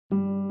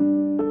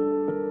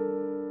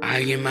¿A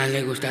alguien más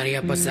le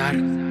gustaría pasar?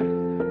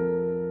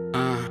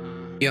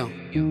 Yo.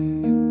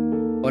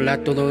 Hola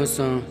a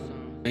todos,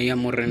 me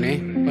llamo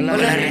René. Hola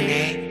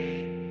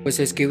René. Pues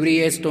escribí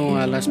esto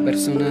a las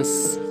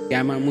personas que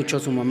aman mucho a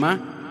su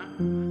mamá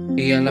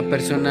y a las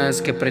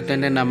personas que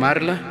pretenden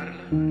amarla,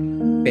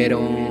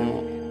 pero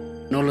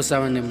no lo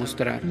saben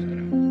demostrar.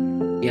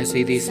 Y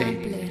así dice: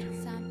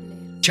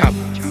 Zampler. Chao.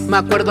 Me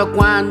acuerdo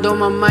cuando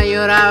mamá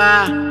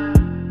lloraba,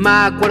 me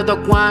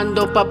acuerdo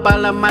cuando papá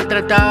la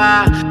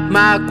maltrataba, me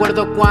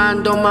acuerdo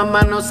cuando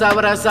mamá nos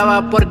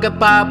abrazaba porque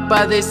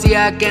papá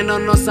decía que no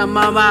nos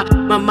amaba.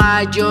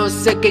 Mamá, yo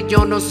sé que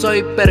yo no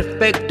soy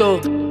perfecto,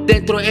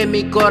 dentro en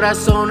mi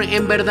corazón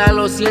en verdad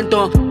lo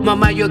siento.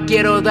 Mamá, yo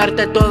quiero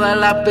darte toda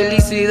la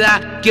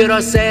felicidad, quiero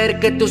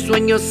hacer que tus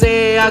sueños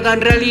se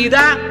hagan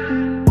realidad.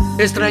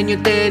 Extraño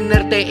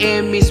tenerte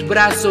en mis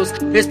brazos,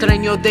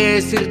 extraño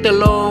decirte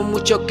lo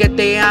mucho que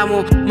te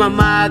amo.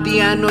 Mamá,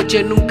 día y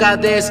noche nunca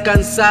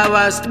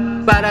descansabas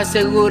para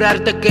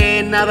asegurarte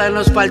que nada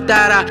nos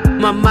faltara.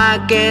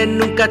 Mamá, que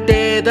nunca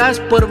te das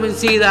por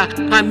vencida,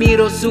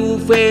 admiro su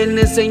fe,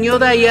 le enseñó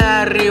de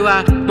allá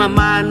arriba.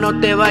 Mamá, no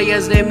te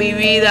vayas de mi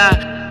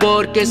vida,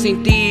 porque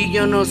sin ti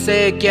yo no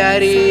sé qué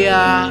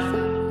haría.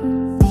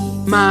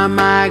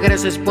 Mamá,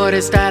 gracias por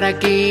estar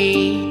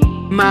aquí.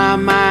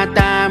 Mamá, te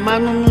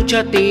amamos mucho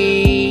a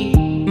ti.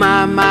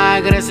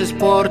 Mamá, gracias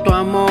por tu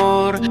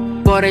amor,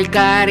 por el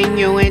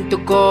cariño en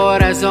tu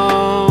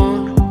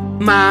corazón.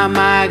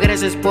 Mamá,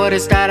 gracias por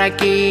estar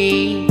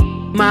aquí.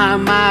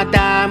 Mamá, te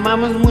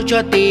amamos mucho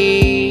a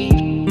ti.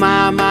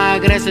 Mamá,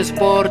 gracias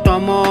por tu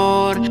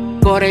amor,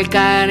 por el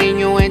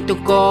cariño en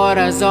tu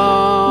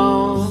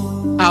corazón.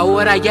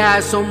 Ahora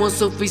ya somos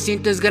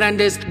suficientes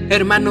grandes,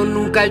 hermano,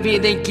 nunca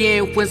olviden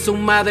quién fue su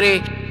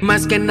madre.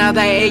 Más que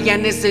nada ella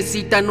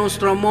necesita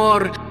nuestro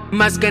amor,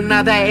 más que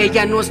nada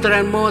ella nuestra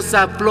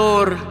hermosa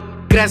flor.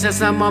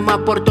 Gracias a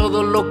mamá por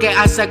todo lo que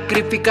ha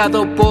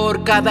sacrificado,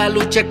 por cada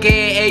lucha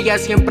que ella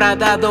siempre ha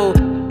dado.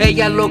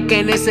 Ella lo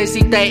que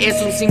necesita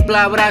es un simple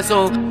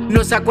abrazo,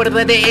 no se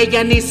acuerda de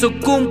ella ni su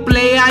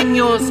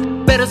cumpleaños,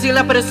 pero si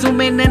la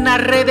presumen en las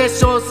redes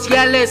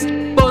sociales.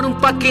 Por un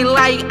fucking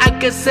like hay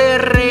que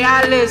ser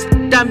reales.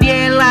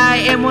 También la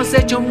hemos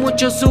hecho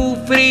mucho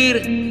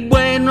sufrir,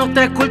 fue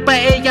nuestra culpa,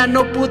 ella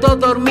no pudo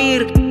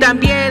dormir.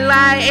 También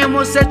la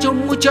hemos hecho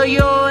mucho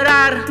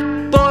llorar,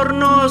 por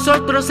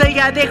nosotros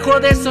ella dejó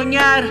de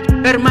soñar.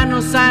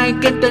 Hermanos, hay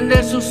que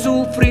entender su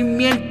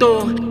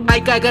sufrimiento,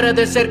 hay que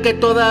agradecer que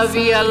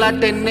todavía la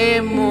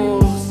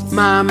tenemos.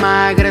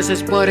 Mamá,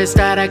 gracias por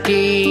estar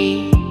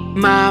aquí.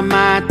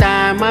 Mamá, te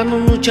amamos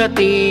mucho a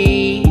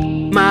ti.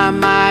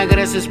 Mamá,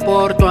 gracias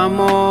por tu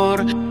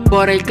amor,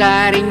 por el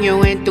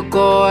cariño en tu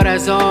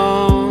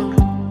corazón.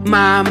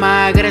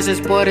 Mamá, gracias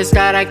por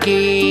estar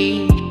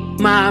aquí.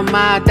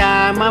 Mamá, te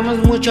amamos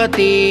mucho a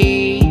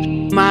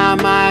ti.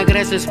 Mamá,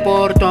 gracias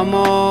por tu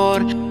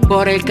amor,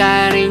 por el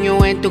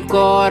cariño en tu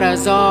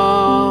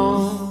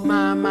corazón.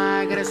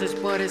 Mamá, gracias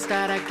por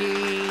estar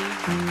aquí.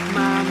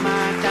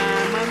 Mamá, te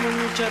amamos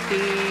mucho a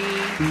ti.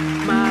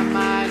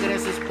 Mamá,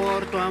 gracias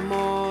por tu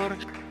amor,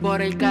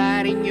 por el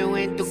cariño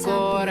en tu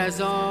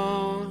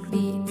corazón.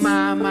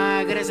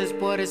 Mamá, gracias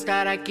por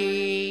estar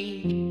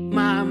aquí.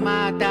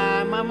 Mamá, te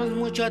amamos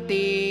mucho a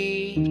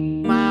ti.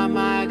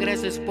 Mamá,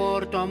 gracias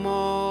por tu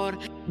amor,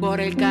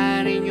 por el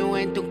cariño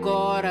en tu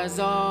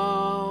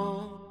corazón.